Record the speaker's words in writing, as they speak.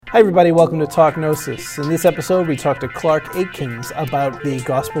Hi everybody, welcome to Talk Gnosis. In this episode we talk to Clark Aitkins about the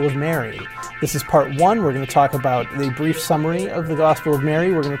Gospel of Mary. This is part one. We're going to talk about the brief summary of the Gospel of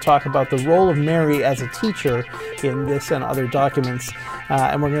Mary. We're going to talk about the role of Mary as a teacher in this and other documents.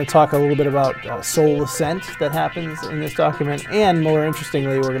 And we're going to talk a little bit about soul ascent that happens in this document. And more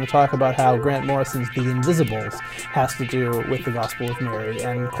interestingly, we're going to talk about how Grant Morrison's The Invisibles has to do with the Gospel of Mary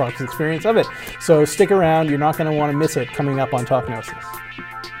and Clark's experience of it. So stick around. You're not going to want to miss it coming up on Talk Gnosis.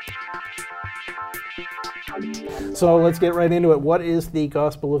 So let's get right into it. What is the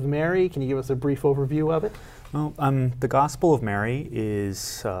Gospel of Mary? Can you give us a brief overview of it? Well, the Gospel of Mary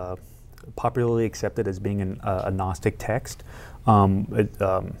is popularly accepted as being a Gnostic text. It's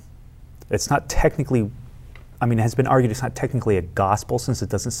not technically, it has been argued it's not technically a gospel since it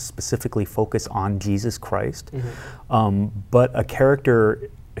doesn't specifically focus on Jesus Christ. But a character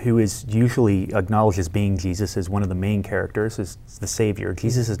who is usually acknowledged as being Jesus as one of the main characters is the Savior.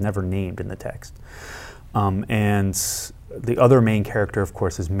 Jesus is never named in the text. And the other main character, of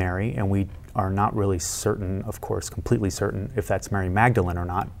course, is Mary, and we are not really certain, of course, completely certain if that's Mary Magdalene or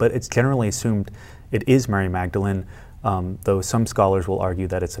not, but it's generally assumed it is Mary Magdalene, though some scholars will argue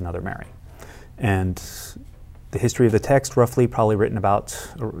that it's another Mary. And the history of the text, roughly, probably written about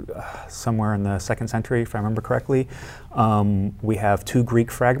somewhere in the 2nd century, if I remember correctly. We have 2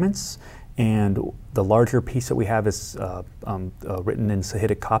 Greek fragments, and the larger piece that we have is written in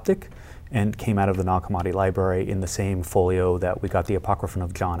Sahidic Coptic, and came out of the Nag Hammadi library in the same folio that we got the Apocryphon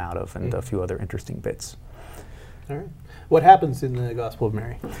of John out of, and a few other interesting bits. All right. What happens in the Gospel of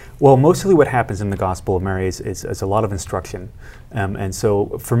Mary? Well, mostly what happens in the Gospel of Mary is a lot of instruction. And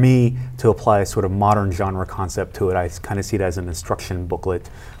so for me, to apply a sort of modern genre concept to it, I kind of see it as an instruction booklet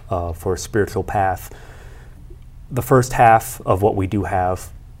for a spiritual path. The first half of what we do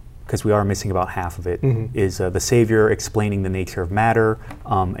have, because we are missing about half of it, is the Savior explaining the nature of matter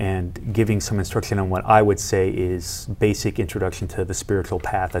and giving some instruction on what I would say is basic introduction to the spiritual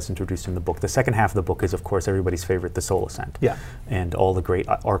path that's introduced in the book. The second half of the book is, of course, everybody's favorite, the soul ascent, and all the great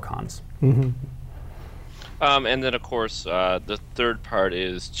archons. And then, of course, the third part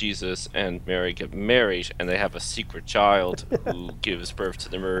is Jesus and Mary get married, and they have a secret child who gives birth to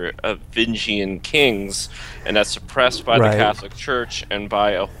the Merovingian kings, and that's suppressed by the Catholic Church and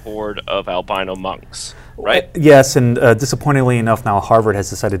by a horde of albino monks, right? Yes, and disappointingly enough, now Harvard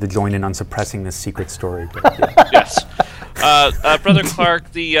has decided to join in on suppressing this secret story. But, Yes. Brother Clark,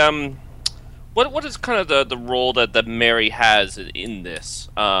 What is kind of the role that Mary has in this?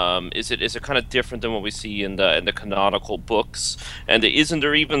 Is it kind of different than what we see in the canonical books? And isn't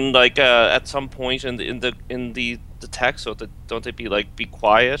there even at some point in the text, so don't they be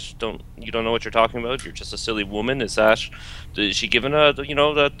quiet? You don't know what you're talking about? You're just a silly woman. Is she given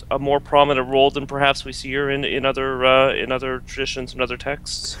a more prominent role than perhaps we see her in other traditions and other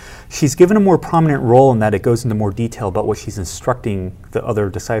texts? She's given a more prominent role in that it goes into more detail about what she's instructing the other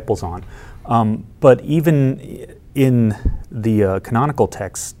disciples on. But even in the canonical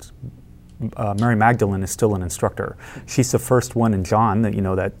text, Mary Magdalene is still an instructor. She's the first one in John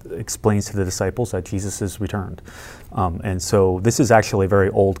that explains to the disciples that Jesus has returned. And so this is actually a very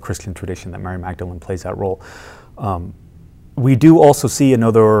old Christian tradition that Mary Magdalene plays that role. We do also see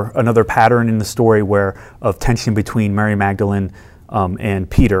another pattern in the story of tension between Mary Magdalene and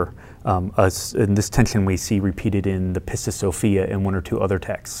Peter. And this tension we see repeated in the Pistis Sophia and one or two other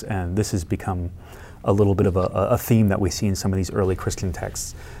texts, and this has become a little bit of a theme that we see in some of these early Christian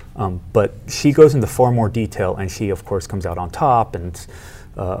texts. But she goes into far more detail, and she, of course, comes out on top, and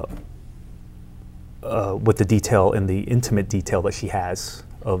with the detail and the intimate detail that she has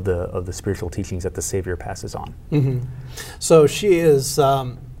of the spiritual teachings that the Savior passes on. So she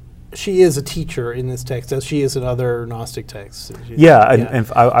is a teacher in this text, as she is in other Gnostic texts.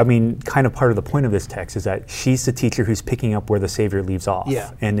 And kind of part of the point of this text is that she's the teacher who's picking up where the Savior leaves off.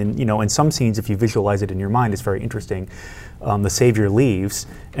 Yeah. And in some scenes, if you visualize it in your mind, it's very interesting. The Savior leaves,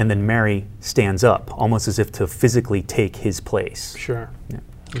 and then Mary stands up, almost as if to physically take his place. Sure. Yeah.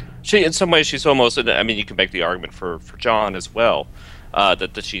 In some ways, she's almost. You can make the argument for John as well,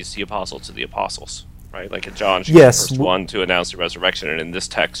 that she's the apostle to the apostles. Right, like in John, she's the first one to announce the resurrection, and in this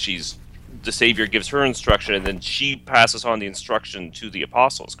text, the Savior gives her instruction, and then she passes on the instruction to the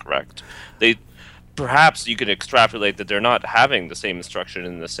apostles. Correct? Perhaps you could extrapolate that they're not having the same instruction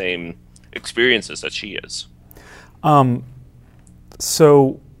and the same experiences that she is.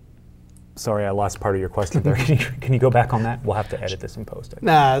 So Sorry, I lost part of your question there. Can you go back on that? We'll have to edit this in post.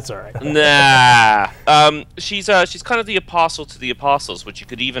 Nah, that's all right. She's kind of the apostle to the apostles, which you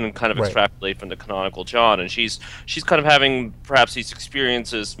could even kind of extrapolate from the canonical John. And she's kind of having perhaps these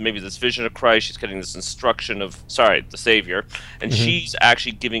experiences, maybe this vision of Christ. She's getting this instruction of the Savior, and she's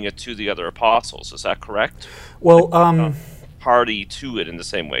actually giving it to the other apostles. Is that correct? Well, party to it in the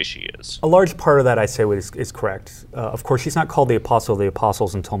same way she is. A large part of that, I say, is correct. Of course, she's not called the apostle of the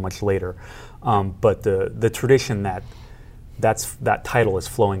apostles until much later, but the tradition that title is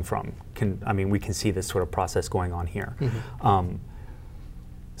flowing from, we can see this sort of process going on here.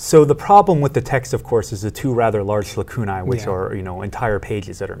 So the problem with the text, of course, is the two rather large lacunae, which are entire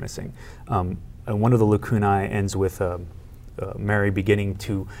pages that are missing. And one of the lacunae ends with Mary beginning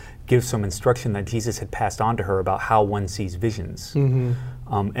to give some instruction that Jesus had passed on to her about how one sees visions.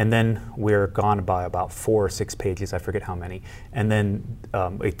 And then we're gone by about 4 or 6 pages, I forget how many. And then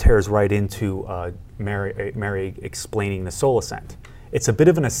it tears right into Mary explaining the soul ascent. It's a bit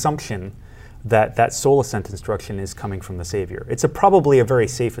of an assumption that soul ascent instruction is coming from the Savior. It's probably a very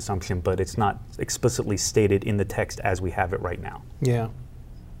safe assumption, but it's not explicitly stated in the text as we have it right now. Yeah.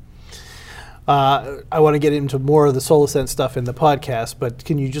 I want to get into more of the soul ascent stuff in the podcast, but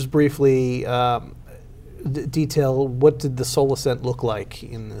can you just briefly detail what did the soul ascent look like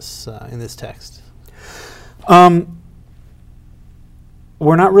in this text? We're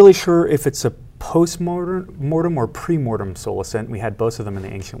not really sure if it's a post-mortem or pre-mortem soul ascent. We had both of them in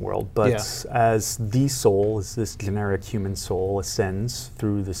the ancient world, but as the soul, as this generic human soul ascends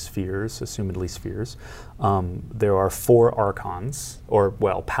through the spheres, assumedly spheres, there are 4 archons, or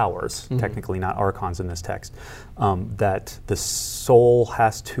powers, technically not archons in this text, that the soul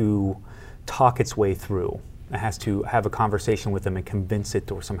has to talk its way through. It has to have a conversation with them and convince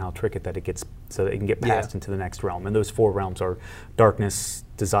it or somehow trick it that it gets so that it can get passed into the next realm. And those 4 realms are darkness,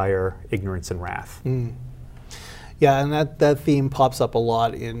 desire, ignorance, and wrath. Yeah, and that theme pops up a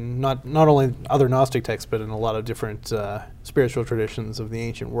lot in not only other Gnostic texts, but in a lot of different spiritual traditions of the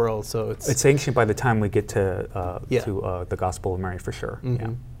ancient world. So it's ancient by the time we get to the Gospel of Mary, for sure.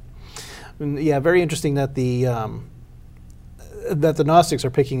 Yeah, very interesting that the Gnostics are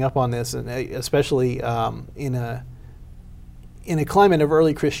picking up on this, and especially in a climate of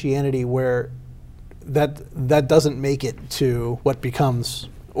early Christianity where that doesn't make it to what becomes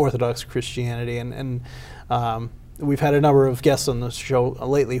Orthodox Christianity, and we've had a number of guests on the show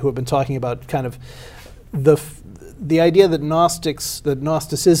lately who have been talking about kind of the idea that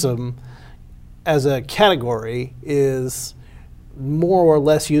Gnosticism as a category is more or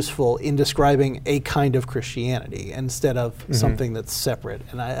less useful in describing a kind of Christianity instead of something that's separate.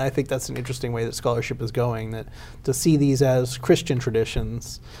 And I think that's an interesting way that scholarship is going, that to see these as Christian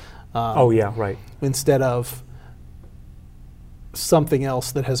traditions instead of something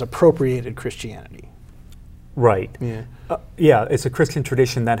else that has appropriated Christianity. Right. Yeah, it's a Christian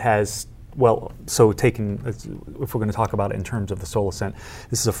tradition that has, so taken, if we're going to talk about it in terms of the soul ascent,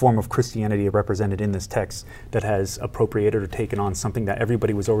 this is a form of Christianity represented in this text that has appropriated or taken on something that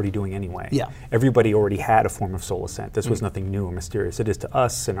everybody was already doing anyway. Yeah. Everybody already had a form of soul ascent. This was nothing new or mysterious. It is to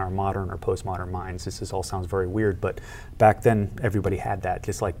us in our modern or postmodern minds. This all sounds very weird, but back then everybody had that.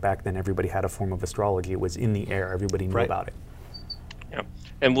 Just like back then everybody had a form of astrology. It was in the air. Everybody knew about it. Yeah.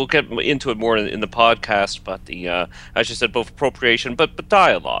 And we'll get into it more in the podcast, but as you said, both appropriation, but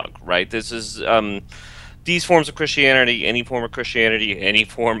dialogue, right? This is these forms of Christianity, any form of Christianity, any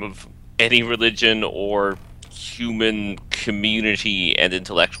form of any religion or human community and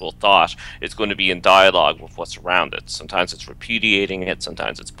intellectual thought is going to be in dialogue with what's around it. Sometimes it's repudiating it,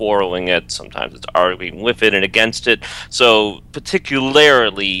 sometimes it's borrowing it, sometimes it's arguing with it and against it. So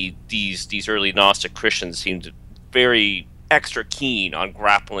particularly these early Gnostic Christians seemed very extra keen on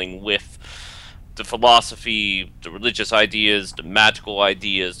grappling with the philosophy, the religious ideas, the magical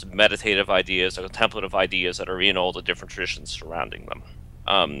ideas, the meditative ideas, the contemplative ideas that are in all the different traditions surrounding them.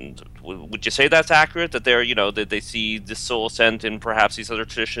 Would you say that's accurate? That they're, that they see the soul ascent in perhaps these other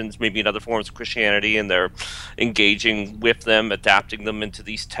traditions, maybe in other forms of Christianity, and they're engaging with them, adapting them into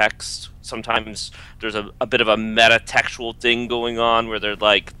these texts? Sometimes there's a bit of a meta-textual thing going on where they're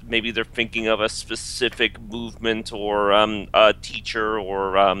maybe they're thinking of a specific movement or a teacher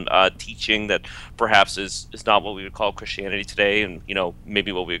or a teaching that perhaps is not what we would call Christianity today, and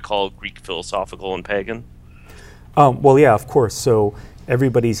maybe what we would call Greek philosophical and pagan. Yeah, of course. So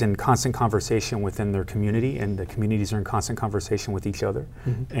everybody's in constant conversation within their community, and the communities are in constant conversation with each other.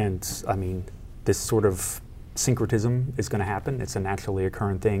 And this sort of syncretism is going to happen. It's a naturally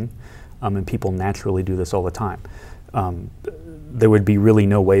occurrent thing, and people naturally do this all the time. There would be really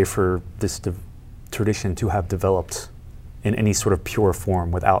no way for this tradition to have developed in any sort of pure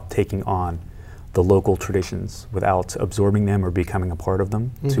form without taking on the local traditions, without absorbing them or becoming a part of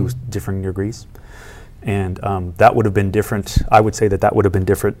them to differing degrees. And that would have been different. I would say that would have been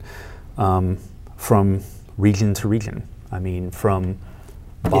different from region to region. I mean, from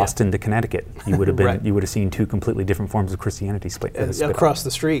Boston to Connecticut, you would have been you would have seen two completely different forms of Christianity split across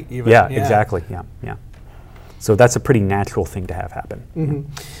the street. Even. Yeah, exactly. Yeah. So that's a pretty natural thing to have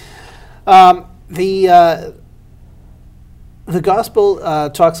happen. The gospel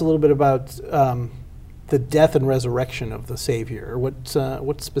talks a little bit about the death and resurrection of the Savior.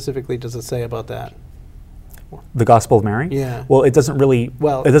 What specifically does it say about that? The Gospel of Mary? Yeah. Well, it doesn't really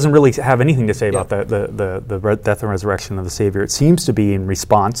have anything to say about the death and resurrection of the Savior. It seems to be in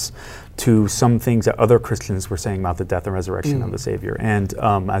response to some things that other Christians were saying about the death and resurrection of the Savior. And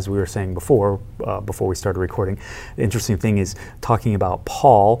as we were saying before we started recording, the interesting thing is talking about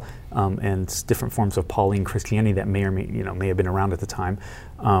Paul and different forms of Pauline Christianity that may have been around at the time.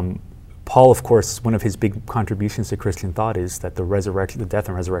 Paul, of course, one of his big contributions to Christian thought is that the death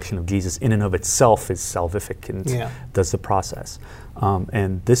and resurrection of Jesus in and of itself is salvific and does the process.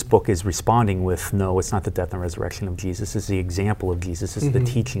 And this book is responding with, no, it's not the death and resurrection of Jesus, it's the example of Jesus, it's the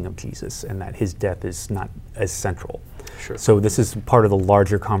teaching of Jesus, and that his death is not as central. Sure. So this is part of the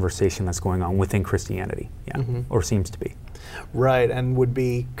larger conversation that's going on within Christianity, or seems to be. Right, and would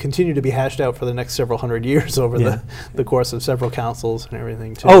continue to be hashed out for the next several hundred years over the course of several councils and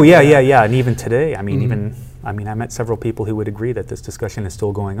everything too. Oh yeah, and even today, I met several people who would agree that this discussion is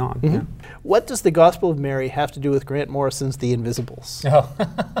still going on. Yeah. What does the Gospel of Mary have to do with Grant Morrison's The Invisibles? Oh.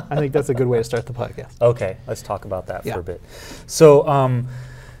 I think that's a good way to start the podcast. Okay, let's talk about that for a bit. So,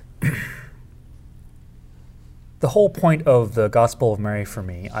 the whole point of the Gospel of Mary for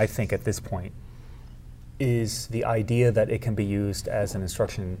me, I think at this point, is the idea that it can be used as an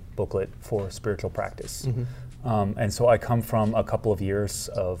instruction booklet for spiritual practice. And so I come from a couple of years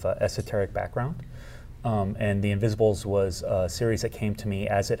of esoteric background, and The Invisibles was a series that came to me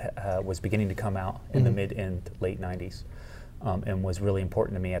as it was beginning to come out in the mid and late 90s, and was really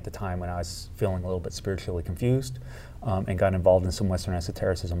important to me at the time when I was feeling a little bit spiritually confused, and got involved in some Western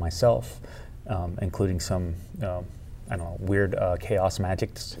esotericism myself, including some weird chaos magic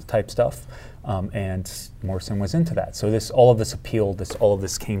type stuff. And Morrison was into that. So all of this appealed, all of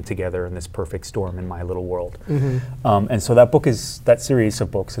this came together in this perfect storm in my little world. And so that series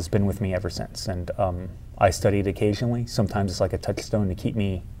of books has been with me ever since. And I study it occasionally. Sometimes it's like a touchstone to keep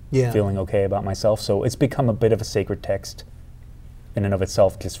me feeling okay about myself. So it's become a bit of a sacred text in and of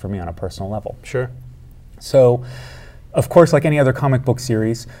itself, just for me on a personal level. Sure. So, of course, like any other comic book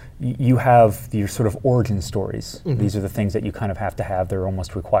series, you have your sort of origin stories. These are the things that you kind of have to have. They're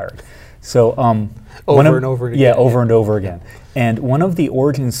almost required. So over and over again. Yeah, over and over again. And one of the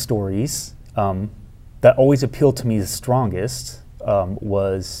origin stories that always appealed to me the strongest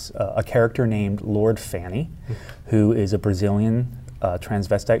was a character named Lord Fanny, who is a Brazilian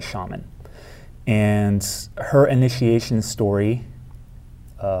transvestite shaman. And her initiation story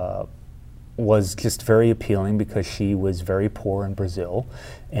was just very appealing because she was very poor in Brazil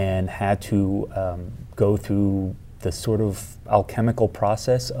and had to go through the sort of alchemical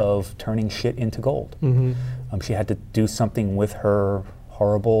process of turning shit into gold. She had to do something with her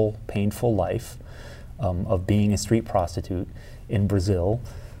horrible, painful life of being a street prostitute in Brazil.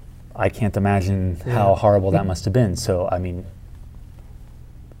 I can't imagine how horrible that must have been. So, I mean,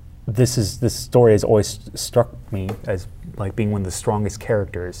 this story has always struck me as like being one of the strongest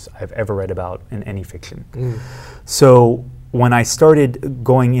characters I've ever read about in any fiction. So when I started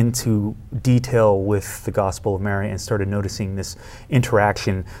going into detail with the Gospel of Mary and started noticing this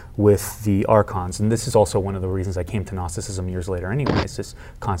interaction with the archons, and this is also one of the reasons I came to Gnosticism years later anyway, it's this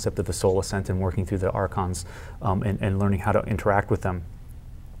concept of the soul ascent and working through the archons and learning how to interact with them.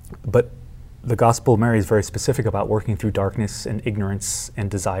 But the Gospel of Mary is very specific about working through darkness and ignorance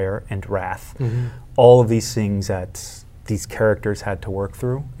and desire and wrath. All of these things that these characters had to work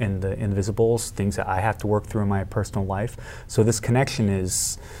through in the Invisibles, things that I have to work through in my personal life. So this connection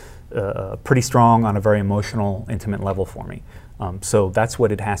is pretty strong on a very emotional, intimate level for me. So that's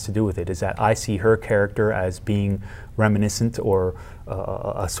what it has to do with it, is that I see her character as being reminiscent or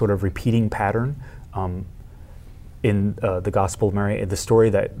a sort of repeating pattern in the Gospel of Mary, the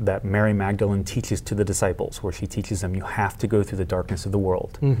story that Mary Magdalene teaches to the disciples, where she teaches them, you have to go through the darkness of the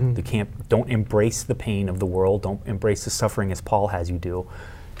world. Don't embrace the pain of the world, don't embrace the suffering as Paul has you do.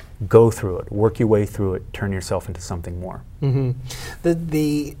 Go through it, work your way through it, turn yourself into something more.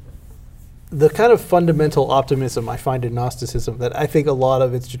 The kind of fundamental optimism I find in Gnosticism that I think a lot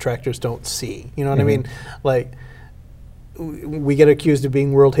of its detractors don't see. You know what I mean? Like, we get accused of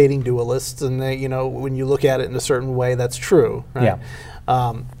being world-hating dualists, and they, when you look at it in a certain way, that's true, right?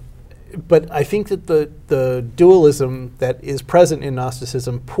 Yeah. But I think that the dualism that is present in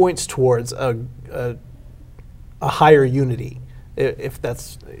Gnosticism points towards a higher unity. If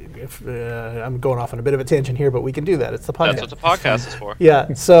I'm going off on a bit of a tangent here, but we can do that. It's the podcast. That's what the podcast is for.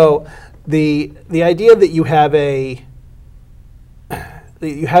 Yeah. So the idea that you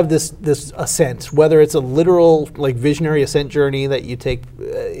have this ascent, whether it's a literal visionary ascent journey that you take,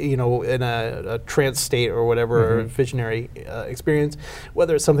 in a trance state or whatever, or visionary experience,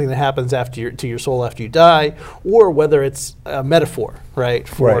 whether it's something that happens to your soul after you die, or whether it's a metaphor, right,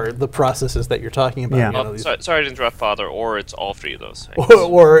 for the processes that you're talking about. Yeah. Sorry to interrupt, Father. Or it's all three of those things.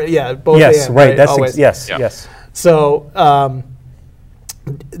 or both. Yes, and, right. That's always. Yes. So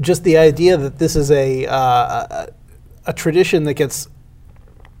just the idea that this is a tradition that gets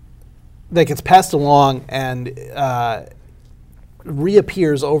passed along and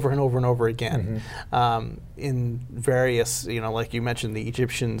reappears over and over and over again in various, like you mentioned, the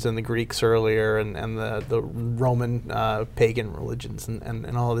Egyptians and the Greeks earlier, and the Roman pagan religions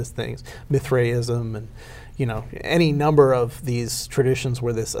and all of these things, Mithraism, and any number of these traditions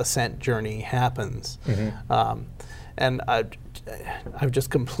where this ascent journey happens. And I've just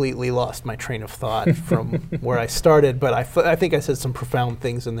completely lost my train of thought from where I started, but I think I said some profound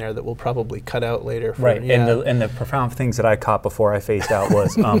things in there that we'll probably cut out later. Right, and the profound things that I caught before I phased out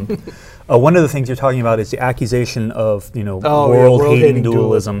was one of the things you're talking about is the accusation of world-hating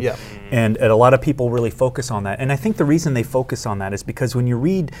dualism, and a lot of people really focus on that. And I think the reason they focus on that is because when you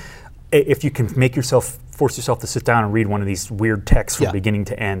read, if you can force yourself to sit down and read one of these weird texts from beginning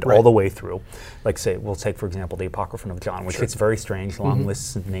to end all the way through, like we'll take for example the Apocryphon of John, which gets very strange, long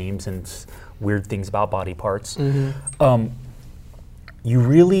lists of names and weird things about body parts. You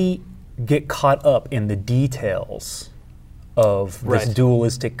really get caught up in the details of this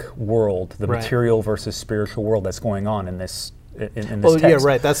dualistic world, the material versus spiritual world that's going on in this text. Yeah,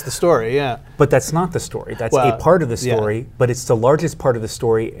 right. That's the story. Yeah, but that's not the story. That's a part of the story, but it's the largest part of the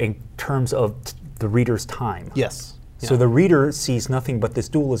story in terms of the reader's time. Yes. Yeah. So the reader sees nothing but this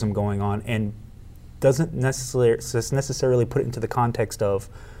dualism going on and doesn't necessarily put it into the context of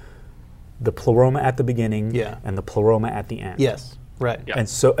the pleroma at the beginning and the pleroma at the end. Yes. Right. Yeah. And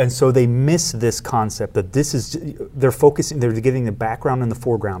so they miss this concept that they're getting the background and the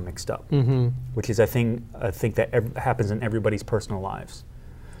foreground mixed up, which is I think that happens in everybody's personal lives.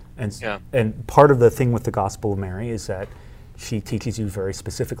 And part of the thing with the Gospel of Mary is that she teaches you very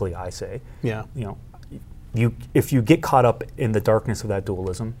specifically, I say, if you get caught up in the darkness of that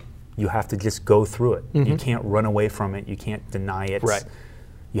dualism, you have to just go through it. You can't run away from it. You can't deny it. Right.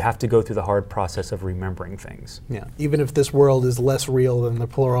 You have to go through the hard process of remembering things. Yeah, even if this world is less real than the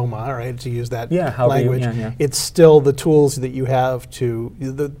pleroma, right? To use that language, it's still the tools that you have to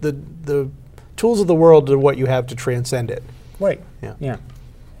the tools of the world are what you have to transcend it. Right. Yeah.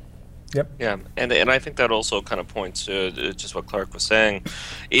 Yep. Yeah, and I think that also kind of points to just what Clark was saying,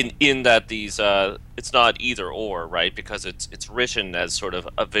 in that these it's not either or, right? Because it's written as sort of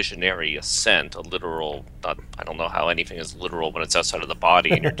a visionary ascent, a literal. I don't know how anything is literal when it's outside of the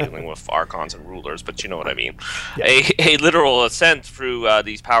body and you're dealing with archons and rulers, but you know what I mean. Yeah. A literal ascent through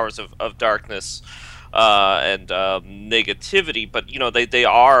these powers of darkness. And negativity, but they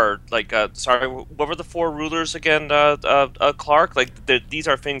are like sorry, what were the four rulers again, Clark? Like these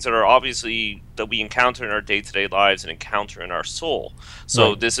are things that are obviously that we encounter in our day-to-day lives and encounter in our soul.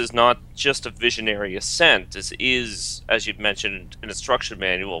 So this is not just a visionary ascent. This is, as you'd mentioned, an instruction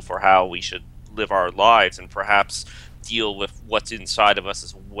manual for how we should live our lives and perhaps deal with what's inside of us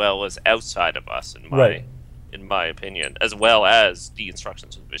as well as outside of us. In my opinion, as well as the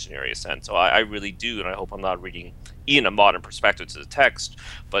instructions of the visionary ascent. So I really do, and I hope I'm not reading in a modern perspective to the text,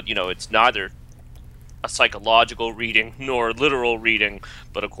 but it's neither a psychological reading nor literal reading,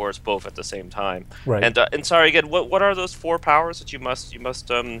 but of course both at the same time. Right. And sorry again, what are those four powers that you must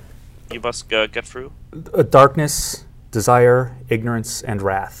get through? Darkness, desire, ignorance, and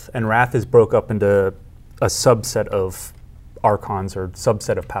wrath. And wrath is broke up into a subset of archons or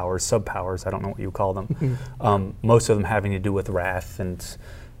subset of powers, sub-powers, I don't know what you call them. Most of them having to do with wrath and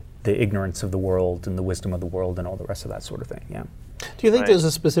the ignorance of the world and the wisdom of the world and all the rest of that sort of thing, yeah. Do you think there's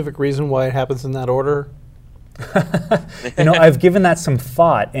a specific reason why it happens in that order? I've given that some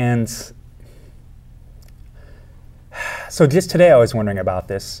thought, and so just today I was wondering about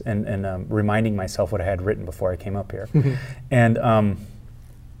this and reminding myself what I had written before I came up here. And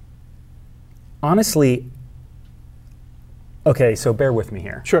honestly, Okay, so bear with me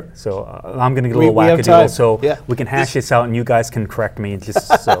here. Sure. So I'm going to get a We little have wackadoodle, time. so Yeah. we can hash this out, and you guys can correct me. Just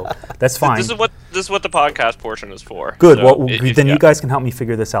so that's fine. This is what the podcast portion is for. Good. So Well, then you guys can help me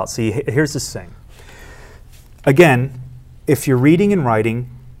figure this out. See, here's this thing. Again, if you're reading and writing,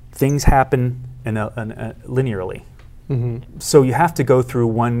 things happen linearly. So you have to go through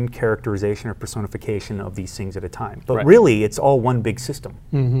one characterization or personification of these things at a time. But really, it's all one big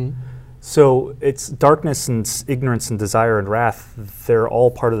system. So it's darkness and ignorance and desire and wrath, they're all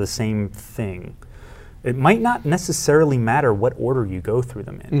part of the same thing. It might not necessarily matter what order you go through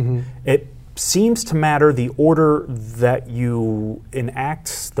them in. It seems to matter the order that you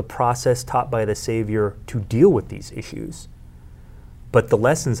enact the process taught by the Savior to deal with these issues. But the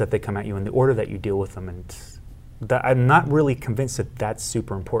lessons that they come at you and the order that you deal with them, and that, I'm not really convinced that that's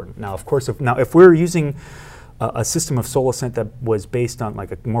super important. Now, of course, if we're using a system of soul ascent that was based on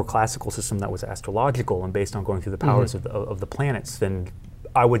like a more classical system that was astrological and based on going through the powers of the planets, then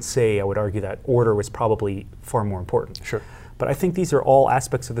I would argue that order was probably far more important. Sure. But I think these are all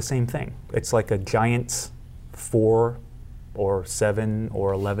aspects of the same thing. It's like a giant 4 or 7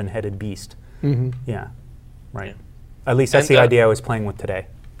 or 11-headed beast. Yeah, right. Yeah. At least that's the idea I was playing with today.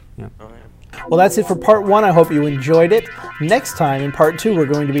 Yeah. Oh, yeah. Well, that's it for part 1. I hope you enjoyed it. Next time, in part 2, we're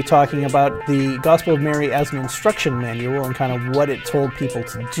going to be talking about the Gospel of Mary as an instruction manual and kind of what it told people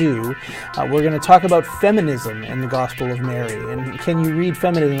to do. We're going to talk about feminism in the Gospel of Mary, and can you read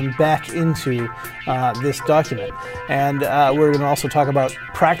feminism back into this document? And we're going to also talk about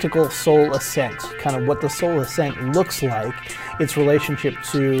practical soul ascent, kind of what the soul ascent looks like, its relationship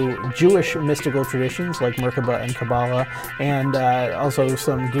to Jewish mystical traditions like Merkaba and Kabbalah, and also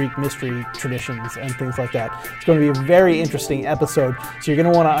some Greek mystery traditions and things like that. It's going to be a very interesting episode, so you're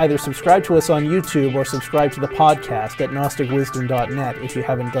going to want to either subscribe to us on YouTube or subscribe to the podcast at gnosticwisdom.net if you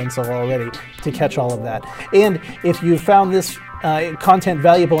haven't done so already to catch all of that. And if you found this content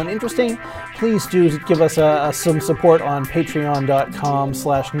valuable and interesting, please do give us some support on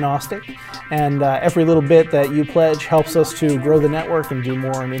patreon.com/Gnostic. And every little bit that you pledge helps us to grow the network and do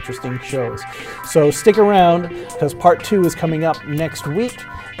more and interesting shows. So stick around, because part 2 is coming up next week,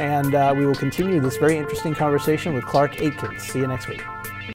 and we will continue this very interesting conversation with Clark Aitkins. See you next week.